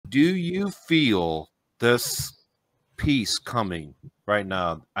Do you feel this peace coming right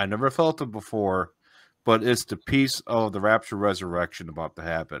now? I never felt it before, but it's the peace of the rapture resurrection about to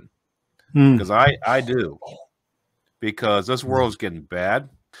happen. Because I do. Because this world's getting bad.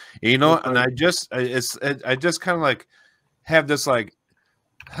 You know, and I just kind of like have this like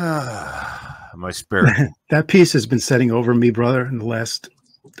my spirit. That peace has been setting over me, brother, in the last,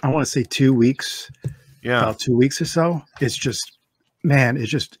 I want to say 2 weeks. Yeah. About 2 weeks or so. It's just, man, it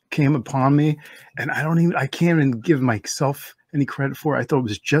just came upon me, and I can't even give myself any credit for it. I thought it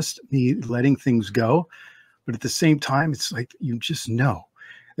was just me letting things go. But at the same time, it's like, you just know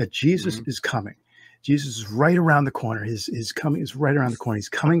that Jesus is coming. Jesus is right around the corner. His coming is right around the corner. He's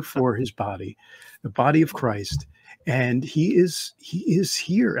coming for his body, the body of Christ. And he is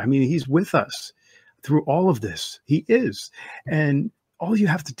here. I mean, he's with us through all of this. He is. And all you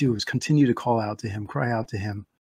have to do is continue to call out to him, cry out to him.